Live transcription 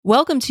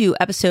Welcome to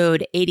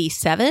episode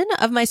 87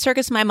 of My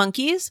Circus, My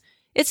Monkeys.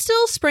 It's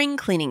still spring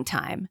cleaning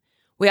time.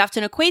 We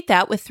often equate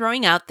that with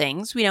throwing out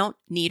things we don't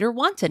need or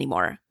want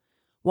anymore.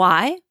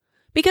 Why?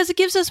 Because it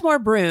gives us more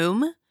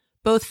room,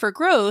 both for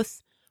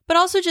growth, but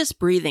also just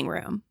breathing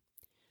room.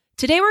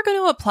 Today we're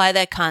going to apply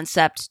that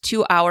concept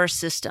to our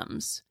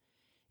systems.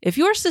 If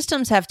your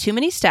systems have too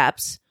many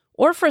steps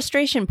or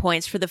frustration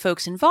points for the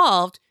folks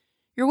involved,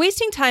 you're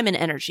wasting time and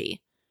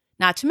energy.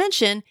 Not to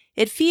mention,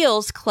 it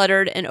feels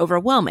cluttered and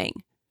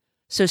overwhelming.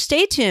 So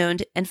stay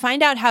tuned and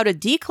find out how to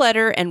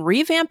declutter and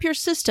revamp your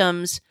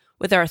systems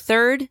with our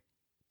third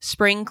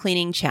spring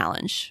cleaning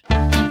challenge.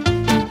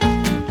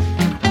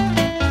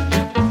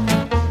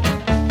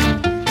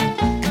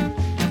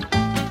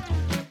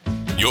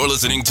 You're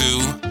listening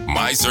to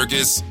My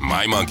Circus,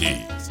 My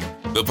Monkeys,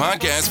 the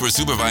podcast for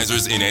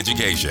supervisors in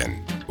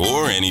education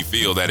or any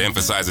field that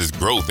emphasizes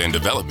growth and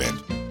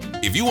development.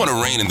 If you want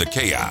to rein in the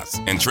chaos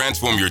and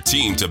transform your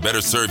team to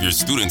better serve your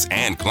students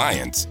and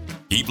clients,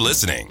 keep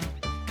listening.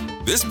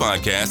 This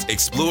podcast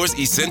explores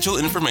essential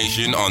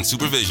information on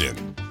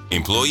supervision,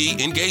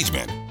 employee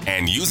engagement,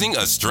 and using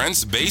a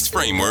strengths-based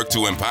framework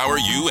to empower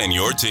you and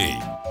your team.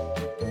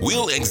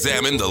 We'll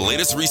examine the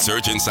latest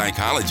research in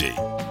psychology,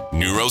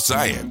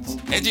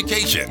 neuroscience,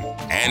 education,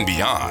 and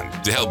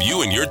beyond to help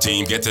you and your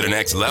team get to the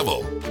next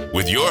level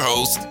with your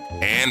host,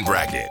 Ann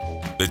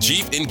Brackett, the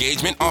Chief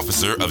Engagement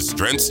Officer of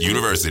Strengths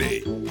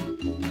University.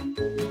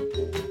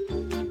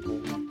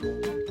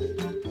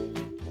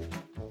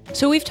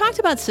 So we've talked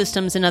about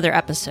systems in other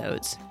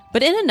episodes,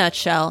 but in a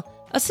nutshell,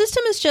 a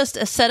system is just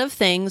a set of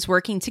things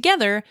working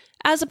together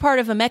as a part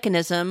of a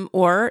mechanism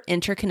or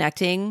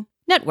interconnecting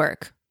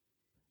network.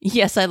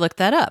 Yes, I looked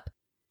that up.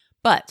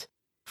 But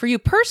for you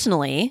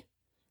personally,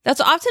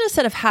 that's often a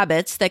set of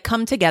habits that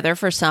come together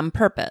for some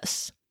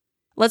purpose.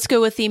 Let's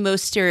go with the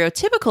most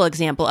stereotypical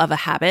example of a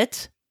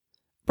habit,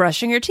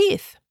 brushing your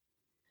teeth.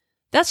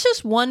 That's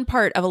just one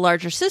part of a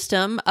larger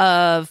system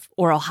of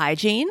oral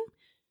hygiene,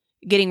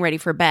 getting ready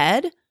for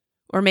bed,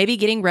 or maybe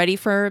getting ready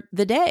for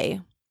the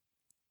day.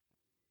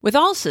 With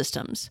all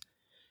systems,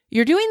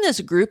 you're doing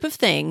this group of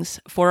things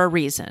for a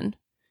reason,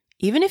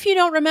 even if you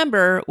don't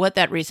remember what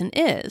that reason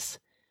is.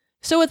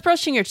 So with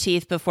brushing your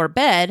teeth before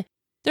bed,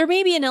 there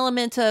may be an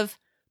element of,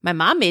 my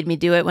mom made me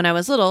do it when I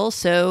was little,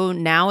 so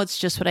now it's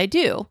just what I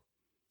do.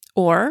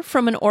 Or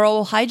from an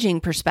oral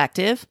hygiene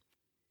perspective,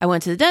 I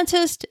went to the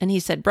dentist and he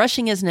said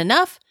brushing isn't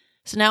enough,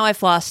 so now I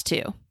floss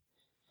too.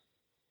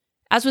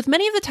 As with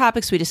many of the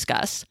topics we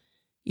discuss,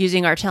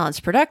 using our talents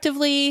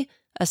productively,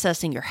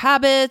 assessing your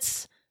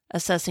habits,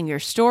 assessing your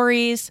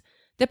stories,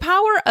 the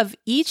power of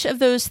each of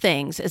those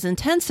things is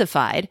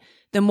intensified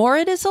the more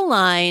it is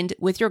aligned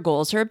with your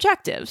goals or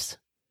objectives.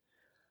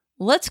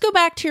 Let's go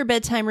back to your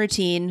bedtime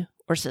routine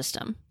or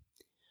system.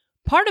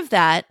 Part of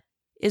that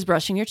is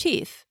brushing your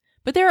teeth,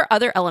 but there are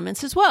other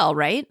elements as well,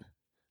 right?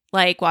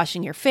 Like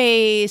washing your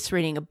face,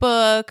 reading a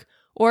book,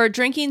 or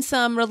drinking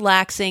some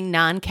relaxing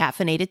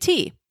non-caffeinated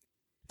tea.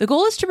 The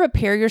goal is to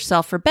prepare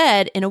yourself for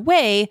bed in a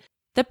way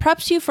that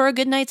preps you for a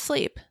good night's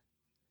sleep.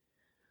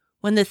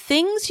 When the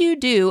things you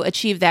do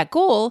achieve that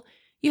goal,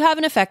 you have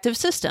an effective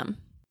system.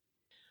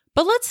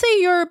 But let's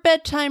say your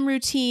bedtime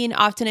routine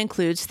often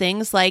includes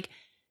things like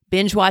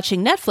binge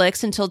watching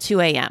Netflix until 2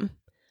 a.m.,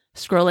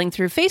 scrolling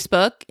through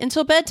Facebook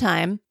until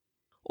bedtime,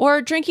 or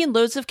drinking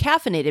loads of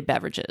caffeinated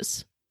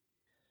beverages.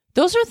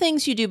 Those are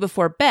things you do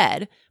before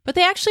bed, but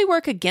they actually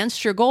work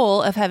against your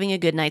goal of having a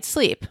good night's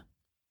sleep.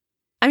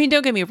 I mean,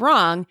 don't get me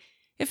wrong,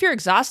 if you're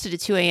exhausted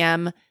at 2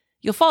 a.m.,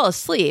 you'll fall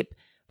asleep,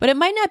 but it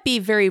might not be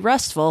very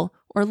restful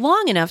or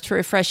long enough to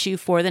refresh you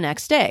for the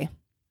next day.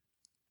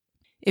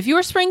 If you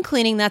were spring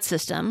cleaning that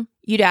system,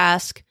 you'd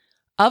ask,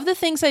 of the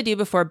things I do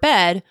before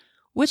bed,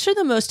 which are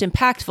the most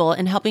impactful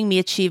in helping me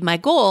achieve my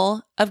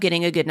goal of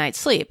getting a good night's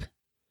sleep?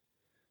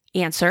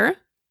 Answer: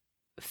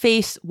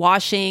 face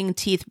washing,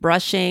 teeth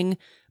brushing,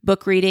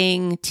 book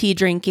reading, tea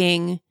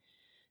drinking.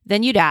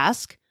 Then you'd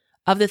ask,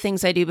 of the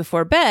things I do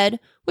before bed,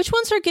 which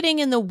ones are getting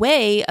in the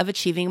way of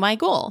achieving my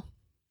goal?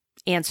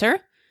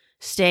 Answer: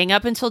 staying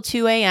up until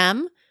 2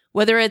 a.m.,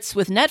 whether it's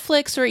with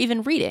Netflix or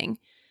even reading,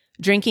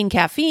 drinking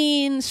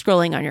caffeine,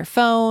 scrolling on your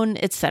phone,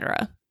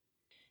 etc.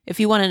 If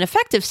you want an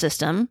effective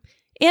system,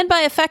 and by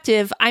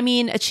effective, I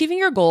mean achieving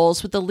your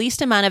goals with the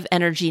least amount of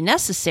energy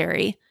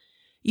necessary,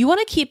 you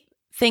want to keep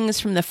things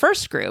from the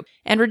first group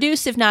and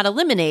reduce, if not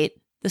eliminate,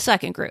 the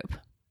second group.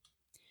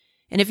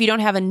 And if you don't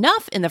have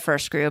enough in the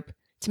first group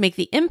to make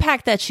the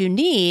impact that you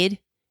need,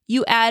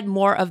 you add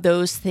more of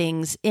those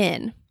things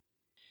in.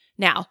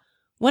 Now,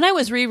 when I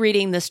was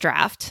rereading this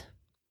draft,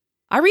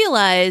 I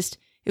realized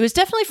it was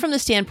definitely from the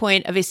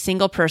standpoint of a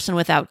single person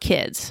without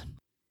kids.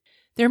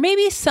 There may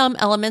be some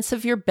elements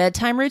of your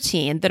bedtime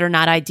routine that are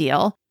not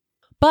ideal,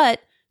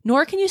 but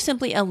nor can you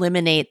simply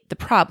eliminate the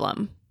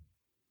problem.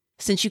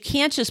 Since you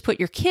can't just put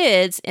your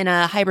kids in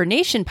a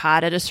hibernation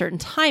pod at a certain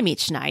time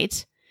each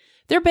night,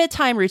 their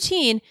bedtime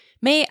routine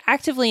may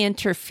actively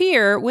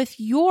interfere with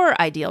your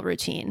ideal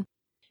routine.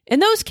 In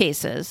those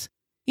cases,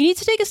 you need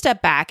to take a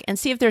step back and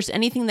see if there's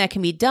anything that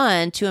can be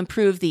done to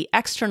improve the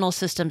external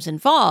systems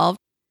involved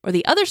or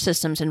the other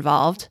systems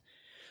involved.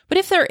 But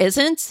if there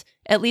isn't,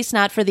 at least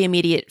not for the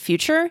immediate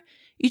future,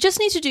 you just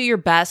need to do your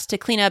best to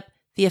clean up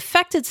the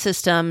affected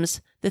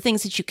systems, the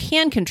things that you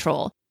can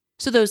control,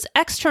 so those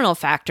external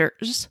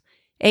factors,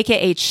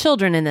 aka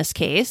children in this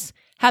case,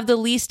 have the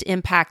least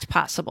impact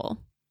possible.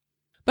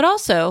 But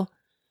also,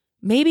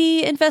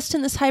 maybe invest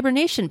in this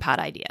hibernation pod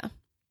idea.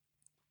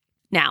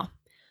 Now,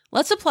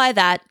 let's apply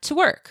that to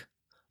work.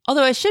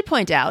 Although I should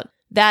point out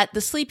that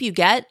the sleep you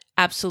get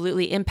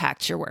absolutely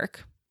impacts your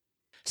work.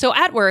 So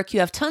at work, you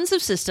have tons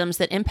of systems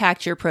that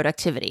impact your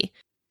productivity,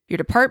 your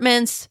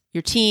departments,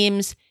 your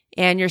teams,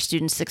 and your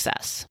student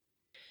success.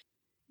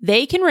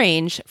 They can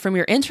range from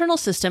your internal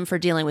system for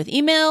dealing with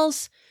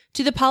emails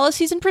to the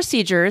policies and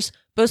procedures,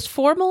 both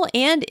formal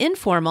and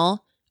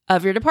informal,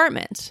 of your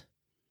department.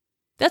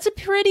 That's a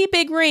pretty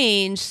big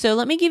range, so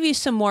let me give you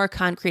some more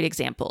concrete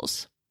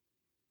examples.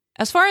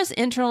 As far as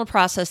internal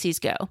processes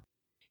go,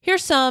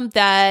 here's some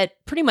that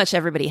pretty much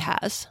everybody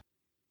has.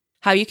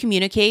 How you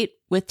communicate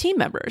with team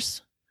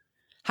members.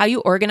 How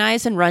you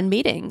organize and run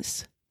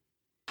meetings.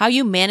 How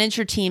you manage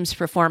your team's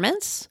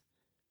performance.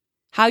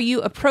 How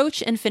you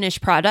approach and finish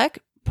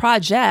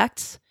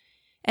projects,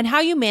 and how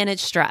you manage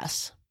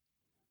stress.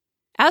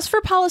 As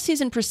for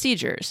policies and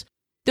procedures,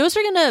 those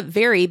are going to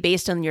vary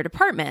based on your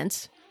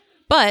department,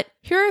 but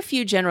here are a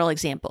few general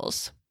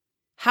examples.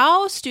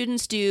 How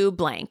students do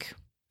blank.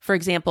 For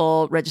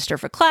example, register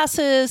for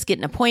classes, get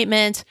an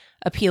appointment,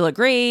 appeal a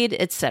grade,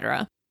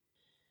 etc.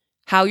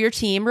 How your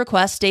team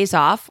requests days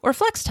off or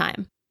flex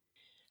time.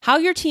 How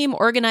your team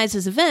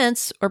organizes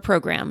events or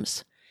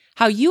programs.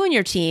 How you and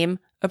your team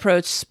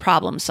approach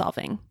problem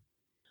solving.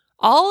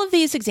 All of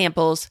these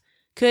examples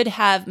could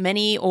have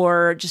many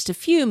or just a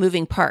few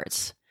moving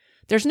parts.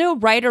 There's no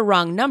right or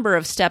wrong number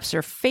of steps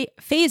or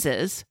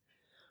phases.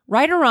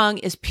 Right or wrong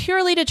is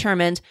purely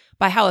determined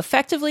by how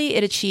effectively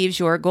it achieves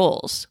your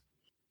goals.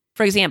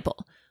 For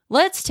example,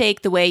 let's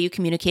take the way you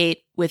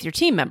communicate with your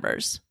team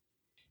members.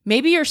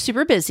 Maybe you're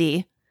super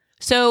busy,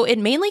 so it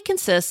mainly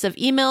consists of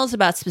emails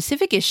about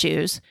specific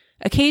issues,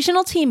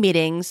 occasional team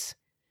meetings,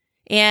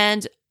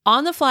 and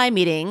on-the-fly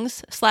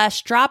meetings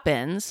 /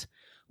 drop-ins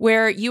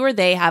where you or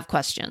they have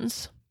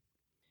questions.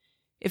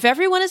 If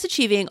everyone is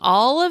achieving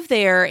all of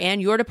their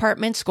and your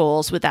department's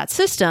goals with that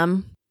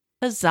system,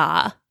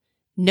 huzzah,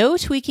 no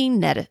tweaking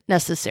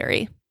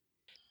necessary.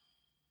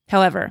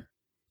 However,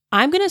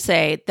 I'm going to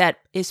say that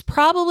is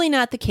probably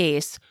not the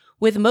case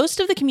with most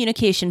of the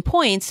communication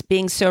points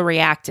being so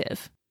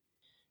reactive.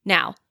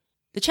 Now,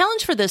 the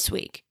challenge for this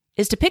week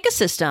is to pick a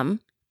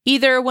system,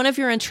 either one of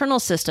your internal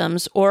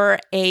systems or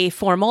a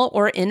formal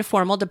or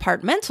informal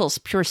departmental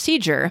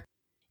procedure,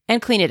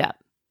 and clean it up.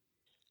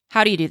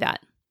 How do you do that?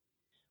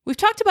 We've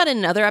talked about it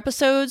in other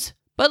episodes,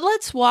 but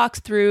let's walk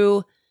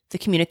through the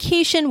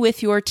communication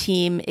with your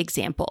team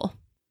example.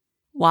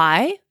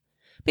 Why?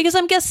 Because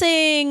I'm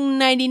guessing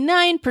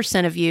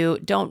 99% of you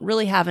don't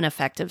really have an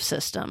effective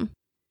system.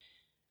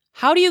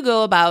 How do you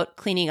go about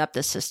cleaning up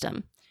this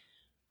system?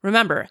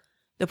 Remember,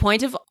 the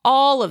point of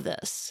all of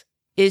this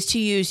is to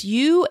use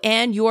you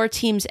and your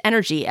team's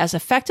energy as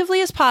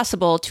effectively as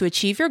possible to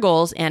achieve your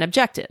goals and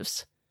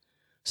objectives.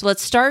 So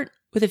let's start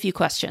with a few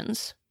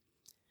questions.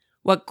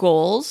 What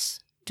goals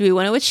do we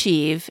want to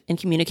achieve in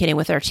communicating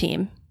with our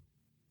team?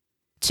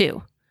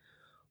 2,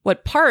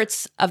 what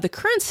parts of the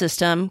current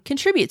system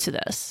contribute to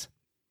this?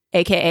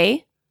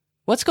 AKA,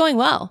 what's going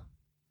well?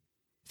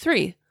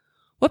 3,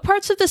 what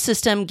parts of the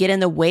system get in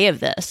the way of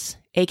this?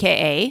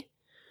 AKA,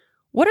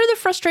 what are the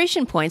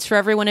frustration points for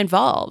everyone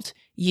involved?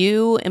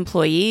 You,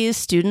 employees,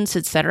 students,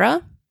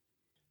 etc.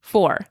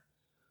 4,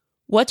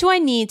 what do I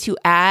need to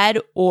add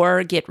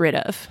or get rid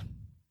of?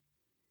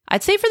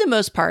 I'd say for the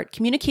most part,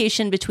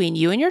 communication between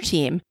you and your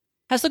team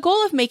has the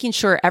goal of making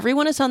sure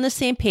everyone is on the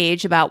same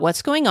page about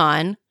what's going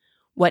on,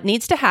 what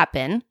needs to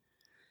happen,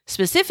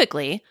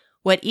 specifically,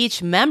 what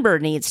each member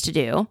needs to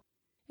do,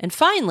 and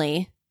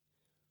finally,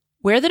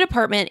 where the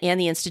department and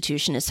the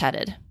institution is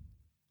headed.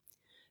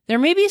 There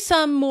may be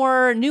some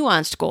more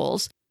nuanced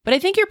goals, but I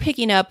think you're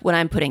picking up what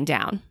I'm putting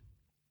down.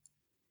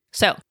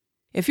 So,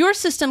 if your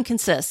system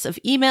consists of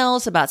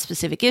emails about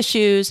specific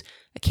issues,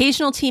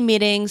 occasional team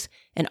meetings,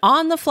 and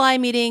on-the-fly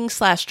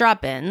meetings /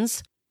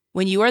 drop-ins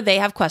when you or they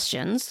have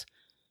questions,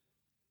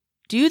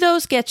 do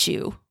those get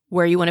you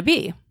where you want to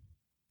be?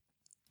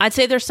 I'd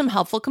say there's some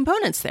helpful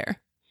components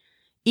there.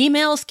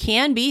 Emails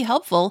can be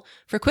helpful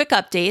for quick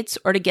updates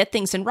or to get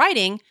things in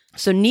writing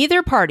so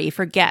neither party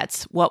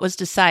forgets what was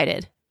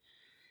decided.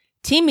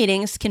 Team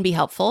meetings can be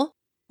helpful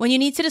when you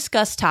need to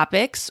discuss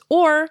topics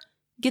or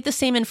get the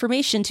same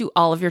information to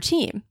all of your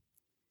team.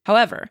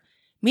 However,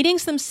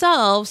 meetings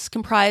themselves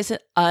comprise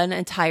an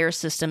entire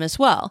system as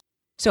well.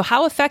 So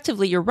how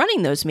effectively you're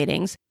running those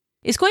meetings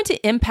is going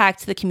to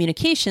impact the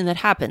communication that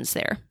happens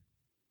there.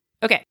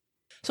 Okay,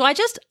 so I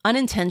just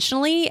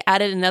unintentionally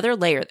added another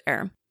layer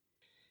there.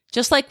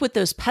 Just like with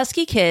those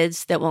pesky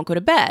kids that won't go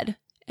to bed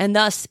and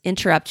thus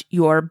interrupt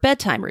your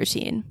bedtime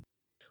routine.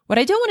 What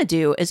I don't want to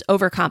do is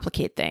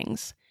overcomplicate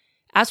things.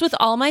 As with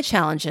all my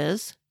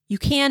challenges, you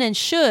can and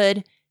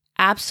should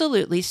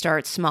absolutely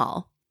start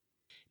small.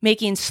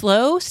 Making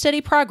slow,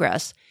 steady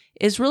progress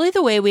is really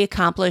the way we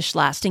accomplish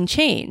lasting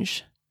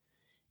change.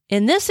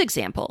 In this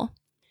example,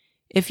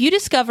 if you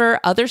discover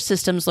other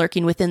systems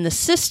lurking within the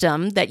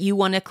system that you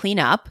want to clean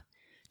up,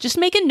 just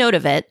make a note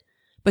of it,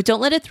 but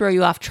don't let it throw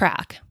you off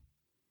track.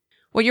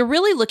 What you're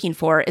really looking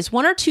for is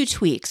 1 or 2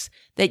 tweaks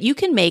that you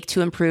can make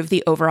to improve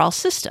the overall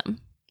system.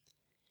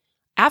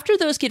 After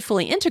those get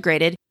fully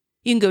integrated,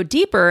 you can go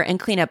deeper and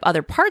clean up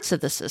other parts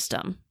of the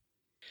system.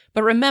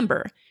 But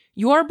remember,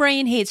 your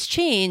brain hates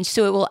change,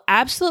 so it will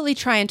absolutely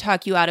try and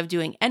talk you out of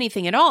doing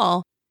anything at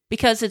all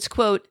because it's,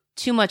 quote,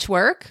 too much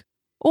work,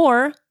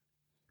 or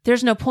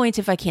there's no point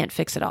if I can't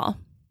fix it all.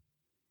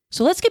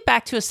 So let's get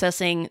back to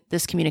assessing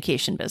this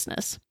communication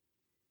business.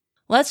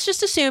 Let's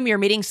just assume your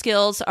meeting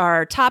skills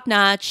are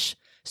top-notch.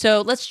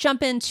 So let's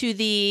jump into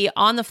the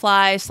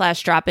on-the-fly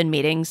 / drop-in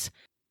meetings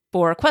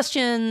for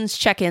questions,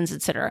 check-ins,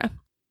 etc.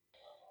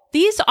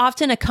 These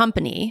often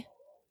accompany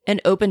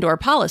an open-door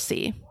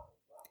policy.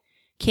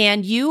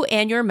 Can you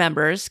and your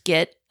members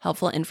get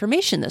helpful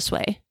information this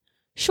way?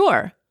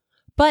 Sure,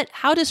 but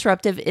how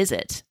disruptive is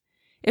it?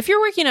 If you're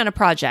working on a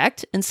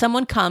project and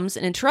someone comes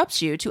and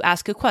interrupts you to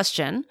ask a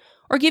question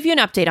or give you an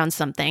update on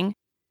something,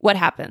 what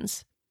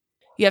happens?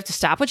 You have to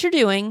stop what you're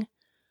doing,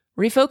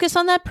 refocus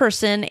on that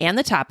person and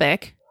the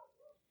topic.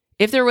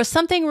 If there was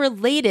something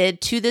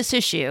related to this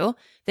issue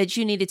that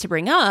you needed to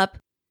bring up,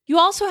 you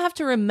also have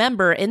to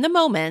remember in the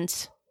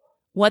moment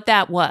what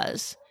that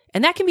was.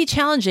 And that can be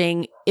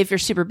challenging if you're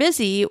super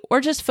busy or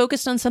just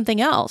focused on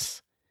something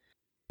else.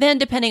 Then,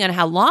 depending on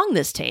how long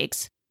this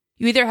takes,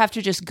 you either have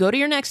to just go to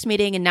your next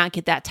meeting and not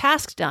get that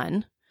task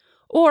done,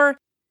 or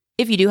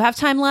if you do have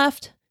time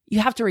left, you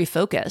have to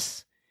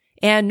refocus.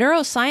 And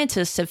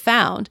neuroscientists have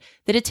found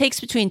that it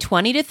takes between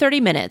 20 to 30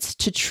 minutes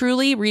to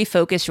truly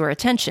refocus your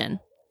attention.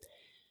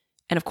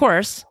 And of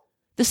course,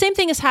 the same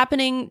thing is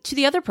happening to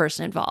the other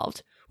person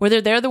involved,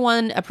 whether they're the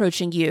one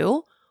approaching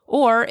you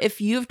or if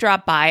you've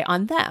dropped by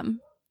on them.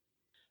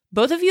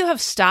 Both of you have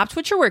stopped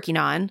what you're working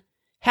on,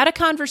 had a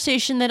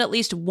conversation that at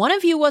least one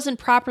of you wasn't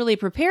properly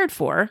prepared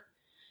for,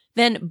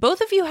 then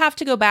both of you have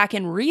to go back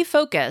and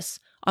refocus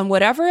on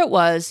whatever it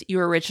was you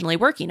were originally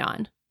working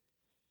on.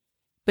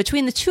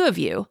 Between the two of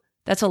you,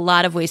 that's a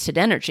lot of wasted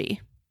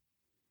energy.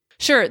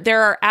 Sure,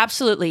 there are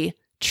absolutely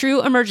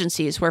true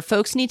emergencies where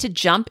folks need to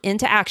jump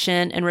into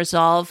action and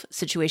resolve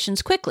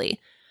situations quickly,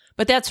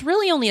 but that's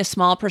really only a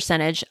small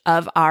percentage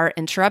of our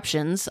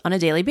interruptions on a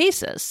daily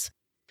basis.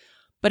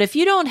 But if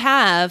you don't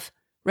have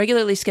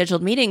regularly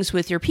scheduled meetings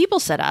with your people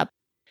set up,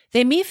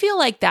 they may feel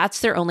like that's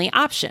their only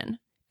option,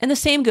 and the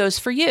same goes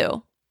for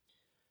you.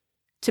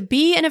 To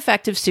be an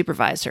effective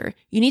supervisor,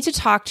 you need to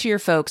talk to your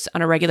folks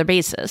on a regular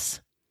basis.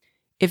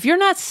 If you're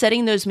not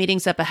setting those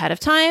meetings up ahead of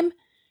time,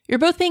 you're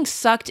both being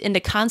sucked into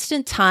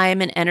constant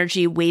time and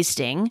energy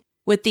wasting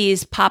with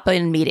these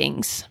pop-in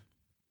meetings.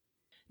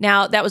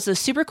 Now, that was a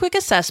super quick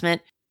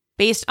assessment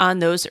based on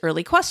those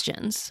early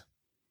questions.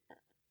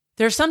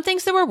 There are some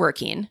things that were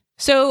working,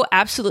 so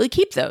absolutely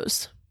keep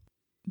those.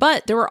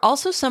 But there were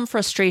also some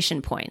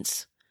frustration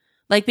points,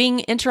 like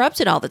being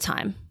interrupted all the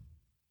time.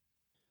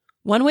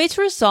 One way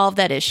to resolve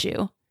that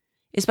issue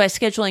is by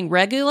scheduling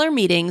regular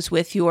meetings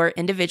with your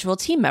individual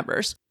team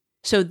members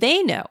so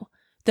they know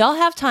they'll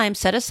have time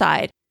set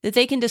aside that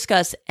they can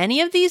discuss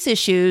any of these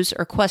issues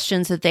or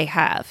questions that they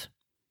have.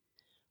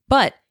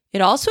 But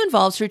it also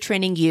involves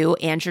retraining you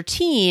and your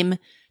team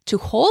to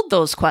hold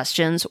those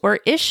questions or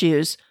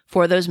issues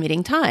for those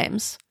meeting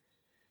times.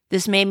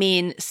 This may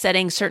mean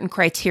setting certain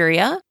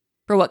criteria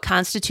for what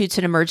constitutes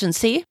an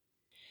emergency.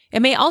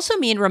 It may also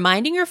mean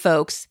reminding your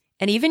folks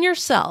and even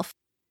yourself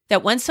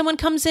that when someone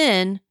comes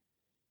in,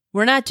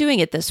 we're not doing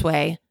it this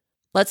way.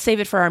 Let's save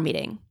it for our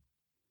meeting.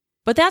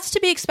 But that's to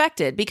be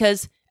expected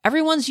because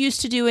everyone's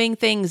used to doing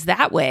things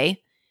that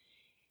way.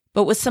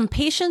 But with some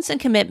patience and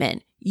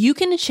commitment, you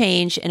can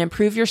change and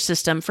improve your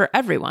system for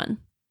everyone.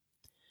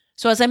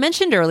 So as I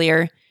mentioned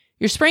earlier,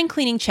 your spring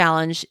cleaning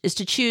challenge is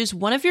to choose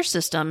one of your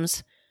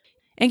systems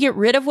and get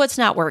rid of what's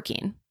not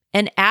working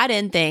and add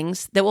in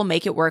things that will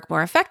make it work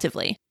more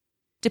effectively.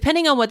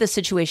 Depending on what the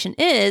situation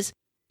is,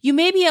 you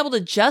may be able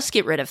to just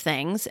get rid of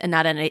things and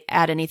not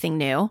add anything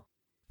new.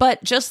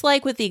 But just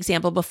like with the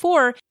example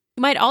before,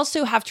 you might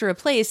also have to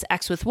replace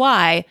X with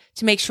Y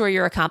to make sure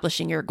you're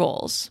accomplishing your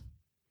goals.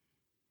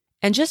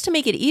 And just to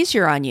make it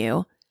easier on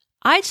you,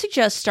 I'd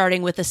suggest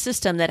starting with a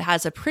system that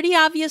has a pretty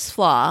obvious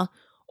flaw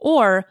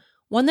or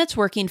one that's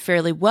working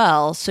fairly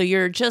well, so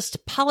you're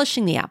just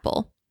polishing the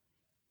apple.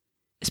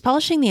 Is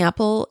polishing the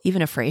apple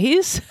even a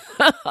phrase?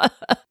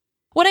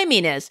 What I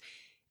mean is,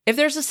 if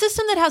there's a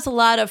system that has a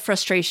lot of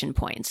frustration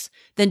points,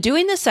 then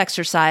doing this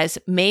exercise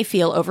may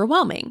feel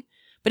overwhelming.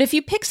 But if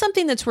you pick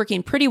something that's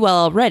working pretty well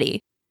already,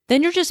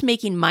 then you're just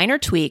making minor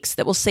tweaks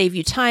that will save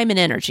you time and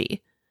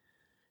energy.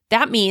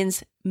 That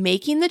means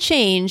making the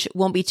change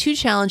won't be too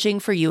challenging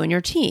for you and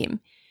your team.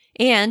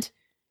 And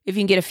if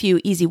you can get a few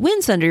easy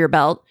wins under your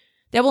belt,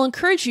 that will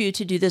encourage you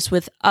to do this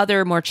with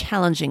other more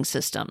challenging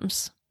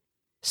systems.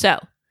 So,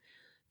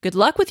 good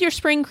luck with your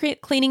spring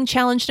cleaning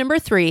challenge number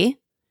 3.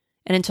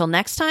 And until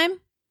next time,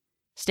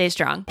 stay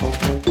strong.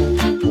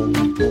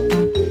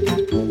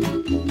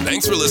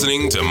 Thanks for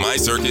listening to My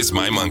Circus,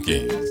 My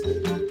Monkeys.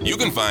 You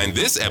can find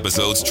this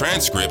episode's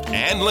transcript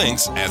and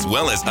links, as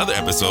well as other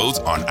episodes,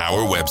 on our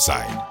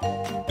website,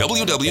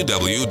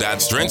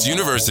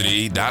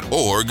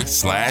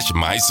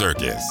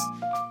 www.strengthsuniversity.org/mycircus.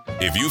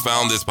 If you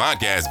found this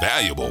podcast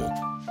valuable,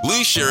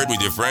 please share it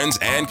with your friends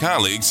and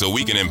colleagues so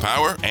we can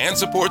empower and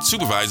support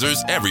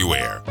supervisors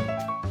everywhere.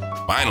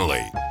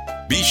 Finally,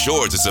 be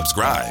sure to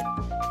subscribe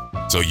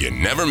so you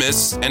never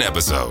miss an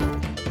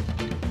episode.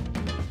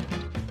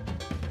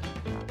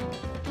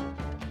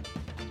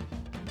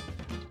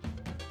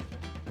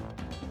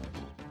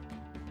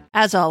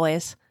 As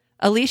always,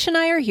 Alicia and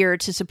I are here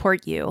to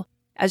support you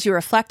as you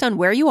reflect on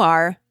where you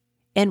are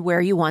and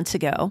where you want to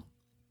go.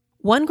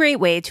 One great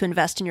way to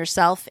invest in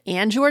yourself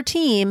and your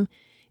team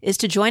is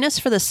to join us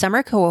for the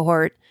summer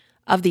cohort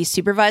of the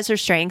Supervisor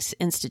Strengths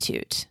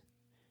Institute.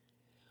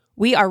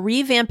 We are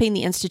revamping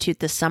the Institute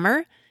this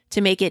summer to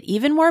make it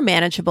even more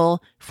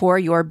manageable for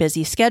your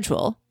busy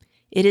schedule.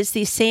 It is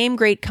the same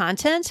great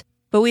content,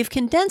 but we've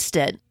condensed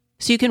it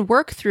so you can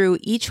work through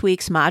each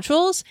week's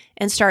modules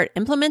and start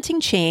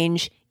implementing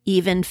change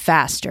even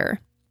faster.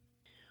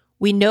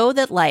 We know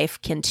that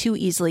life can too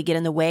easily get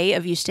in the way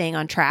of you staying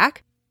on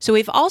track, so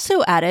we've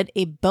also added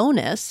a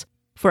bonus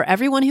for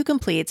everyone who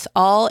completes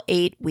all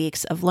 8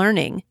 weeks of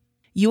learning.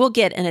 You will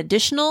get an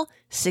additional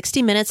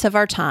 60 minutes of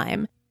our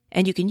time,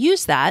 and you can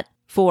use that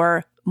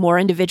for more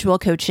individual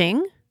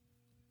coaching,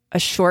 a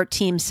short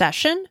team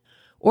session,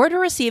 or to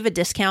receive a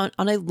discount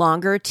on a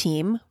longer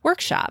team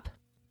workshop.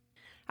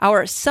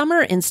 Our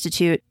Summer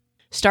Institute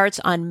starts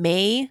on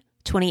May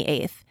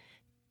 28th.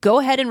 Go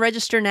ahead and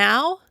register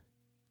now.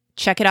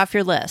 Check it off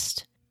your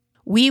list.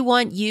 We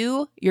want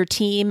you, your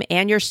team,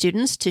 and your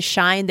students to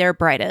shine their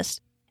brightest,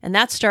 and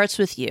that starts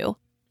with you.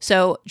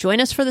 So join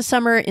us for the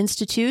Summer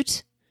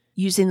Institute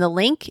using the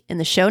link in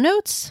the show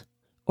notes,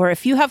 or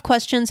if you have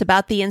questions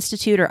about the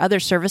Institute or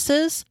other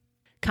services,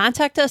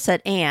 contact us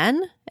at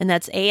Anne, and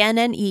that's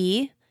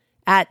ANNE,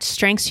 at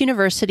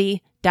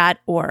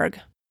strengthsuniversity.org.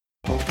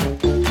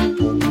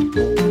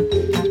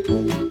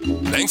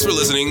 Thanks for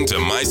listening to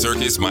My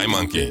Circus, My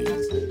Monkeys.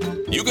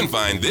 You can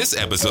find this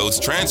episode's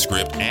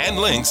transcript and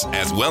links,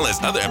 as well as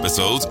other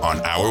episodes,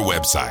 on our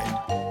website,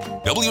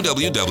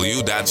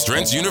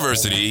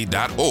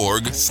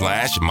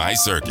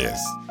 www.strengthsuniversity.org/mycircus.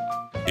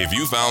 If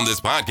you found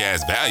this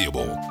podcast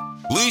valuable,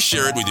 please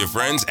share it with your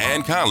friends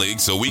and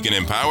colleagues so we can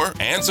empower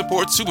and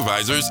support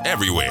supervisors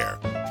everywhere.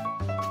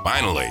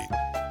 Finally,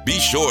 be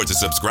sure to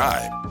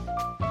subscribe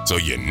so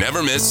you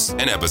never miss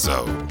an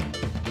episode.